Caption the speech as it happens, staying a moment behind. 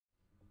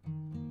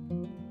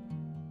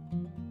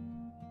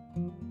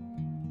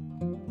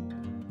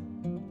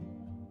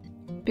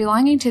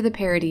Belonging to the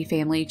Chickadee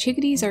family,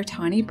 chickadees are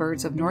tiny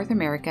birds of North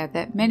America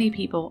that many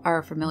people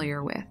are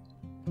familiar with.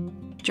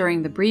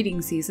 During the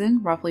breeding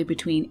season, roughly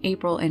between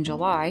April and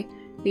July,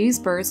 these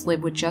birds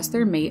live with just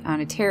their mate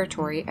on a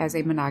territory as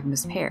a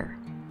monogamous pair.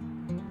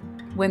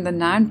 When the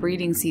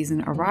non-breeding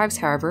season arrives,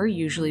 however,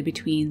 usually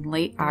between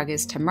late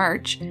August to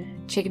March,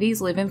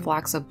 chickadees live in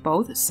flocks of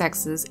both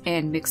sexes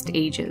and mixed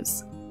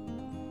ages.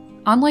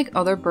 Unlike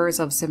other birds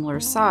of similar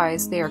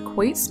size, they are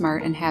quite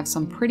smart and have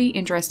some pretty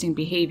interesting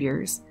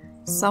behaviors,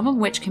 some of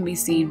which can be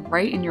seen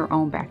right in your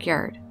own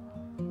backyard.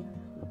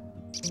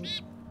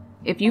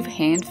 If you've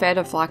hand-fed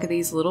a flock of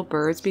these little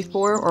birds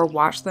before or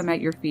watched them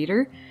at your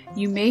feeder,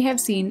 you may have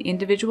seen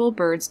individual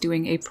birds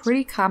doing a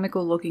pretty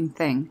comical looking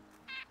thing.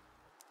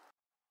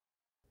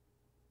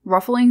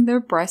 Ruffling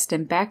their breast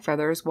and back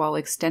feathers while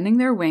extending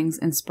their wings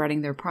and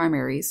spreading their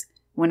primaries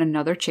when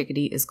another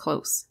chickadee is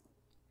close.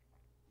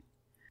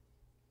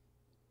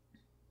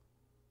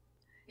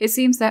 It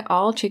seems that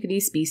all chickadee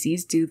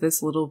species do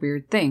this little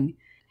weird thing.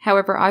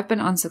 However, I've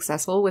been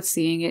unsuccessful with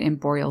seeing it in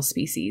boreal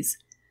species.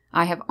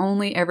 I have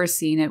only ever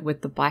seen it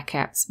with the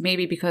blackcaps,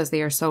 maybe because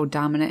they are so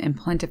dominant and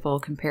plentiful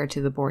compared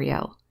to the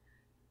boreal.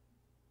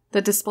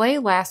 The display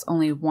lasts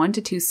only 1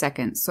 to 2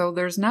 seconds, so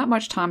there's not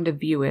much time to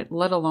view it,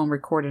 let alone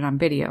record it on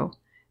video.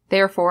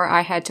 Therefore,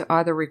 I had to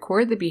either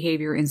record the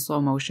behavior in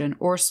slow motion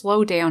or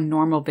slow down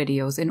normal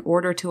videos in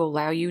order to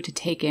allow you to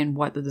take in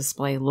what the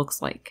display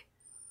looks like.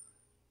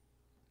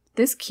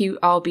 This cute,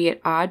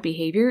 albeit odd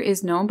behavior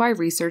is known by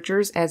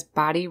researchers as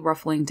body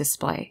ruffling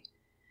display.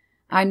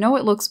 I know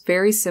it looks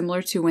very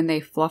similar to when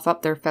they fluff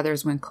up their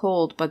feathers when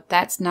cold, but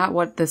that's not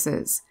what this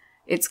is.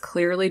 It's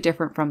clearly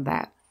different from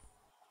that.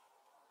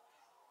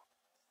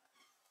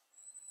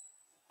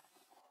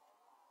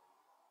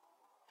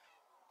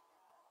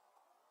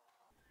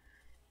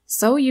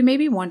 So you may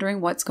be wondering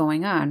what's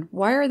going on.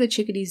 Why are the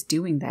chickadees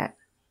doing that?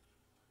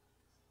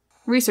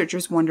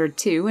 Researchers wondered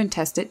too and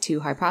tested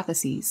 2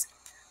 hypotheses.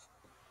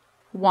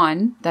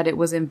 One, that it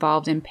was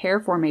involved in pair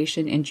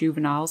formation in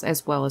juveniles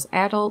as well as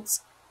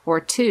adults, or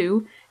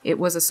 2, it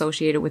was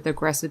associated with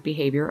aggressive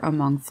behavior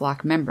among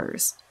flock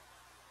members.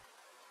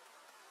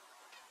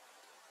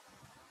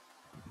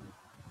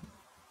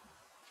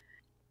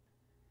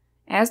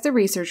 As the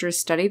researchers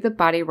studied the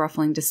body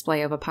ruffling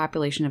display of a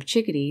population of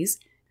chickadees,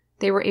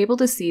 they were able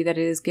to see that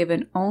it is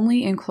given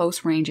only in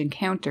close-range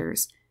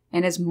encounters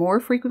and is more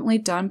frequently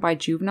done by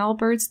juvenile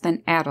birds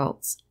than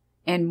adults,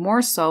 and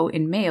more so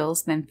in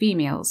males than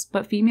females,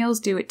 but females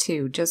do it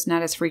too, just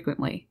not as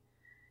frequently.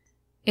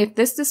 If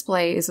this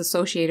display is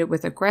associated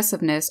with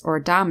aggressiveness or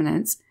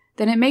dominance,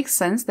 then it makes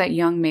sense that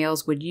young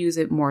males would use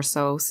it more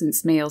so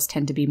since males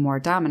tend to be more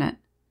dominant.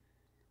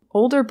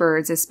 Older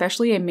birds,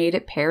 especially a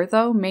mated pair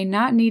though, may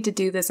not need to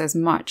do this as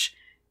much,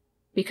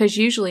 because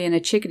usually in a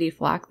chickadee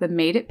flock, the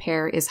mated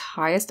pair is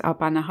highest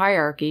up on the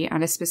hierarchy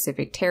on a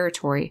specific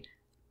territory.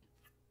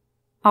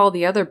 All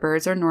the other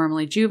birds are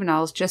normally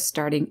juveniles just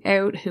starting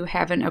out who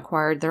haven't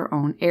acquired their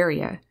own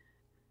area.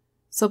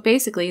 So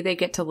basically, they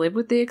get to live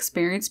with the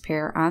experienced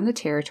pair on the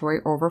territory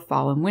over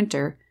fall and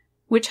winter,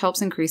 which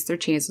helps increase their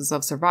chances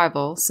of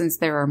survival since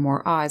there are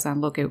more eyes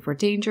on lookout for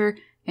danger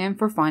and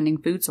for finding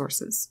food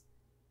sources.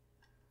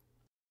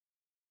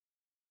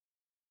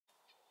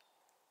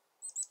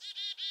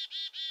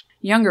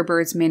 Younger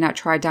birds may not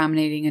try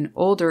dominating an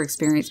older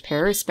experienced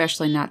pair,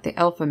 especially not the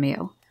alpha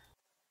male.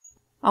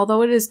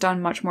 Although it is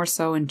done much more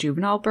so in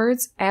juvenile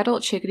birds,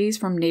 adult chickadees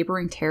from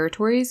neighboring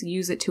territories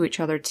use it to each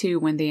other too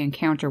when they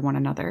encounter one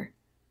another.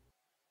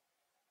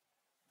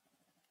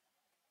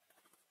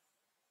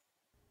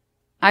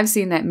 I've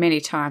seen that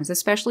many times,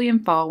 especially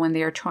in fall when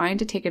they are trying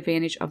to take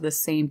advantage of the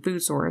same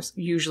food source,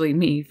 usually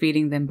me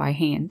feeding them by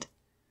hand.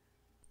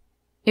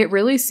 It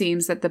really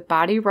seems that the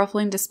body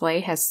ruffling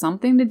display has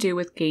something to do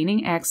with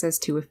gaining access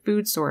to a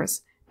food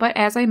source, but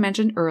as I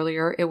mentioned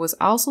earlier, it was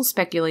also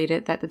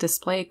speculated that the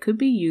display could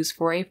be used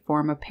for a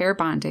form of pair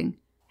bonding.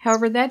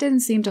 However, that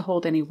didn't seem to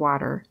hold any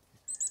water.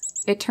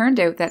 It turned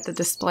out that the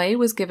display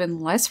was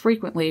given less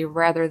frequently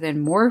rather than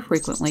more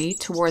frequently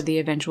toward the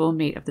eventual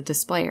mate of the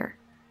displayer.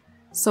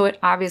 So it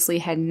obviously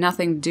had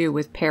nothing to do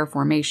with pair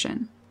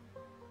formation.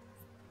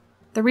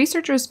 The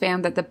researchers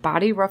found that the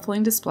body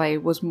ruffling display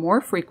was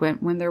more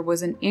frequent when there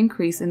was an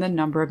increase in the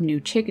number of new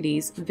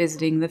chickadees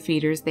visiting the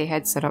feeders they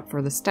had set up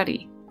for the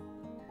study.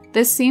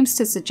 This seems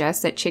to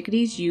suggest that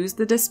chickadees use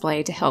the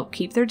display to help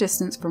keep their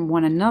distance from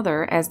one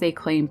another as they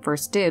claim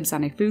first dibs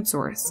on a food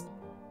source.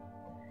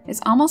 It's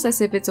almost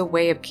as if it's a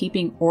way of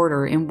keeping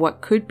order in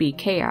what could be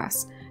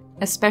chaos,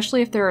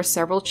 especially if there are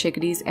several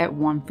chickadees at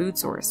one food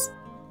source.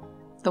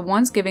 The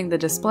ones giving the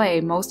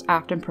display most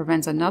often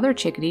prevents another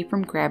chickadee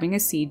from grabbing a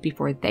seed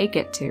before they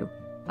get to,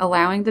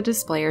 allowing the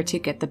displayer to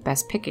get the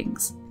best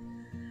pickings.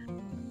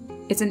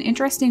 It's an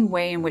interesting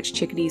way in which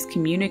chickadees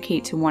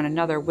communicate to one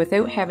another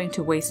without having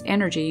to waste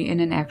energy in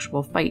an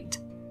actual fight.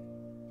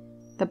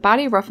 The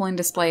body ruffling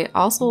display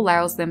also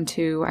allows them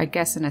to, I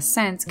guess in a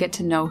sense, get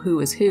to know who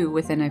is who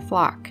within a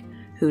flock,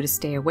 who to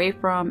stay away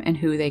from, and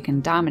who they can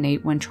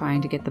dominate when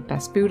trying to get the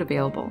best food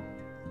available.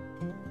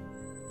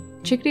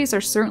 Chickadees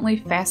are certainly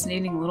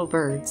fascinating little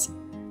birds.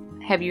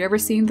 Have you ever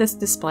seen this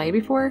display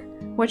before?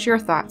 What's your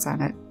thoughts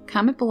on it?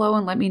 Comment below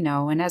and let me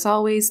know, and as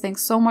always,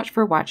 thanks so much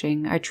for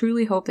watching. I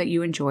truly hope that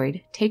you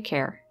enjoyed. Take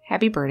care.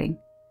 Happy birding.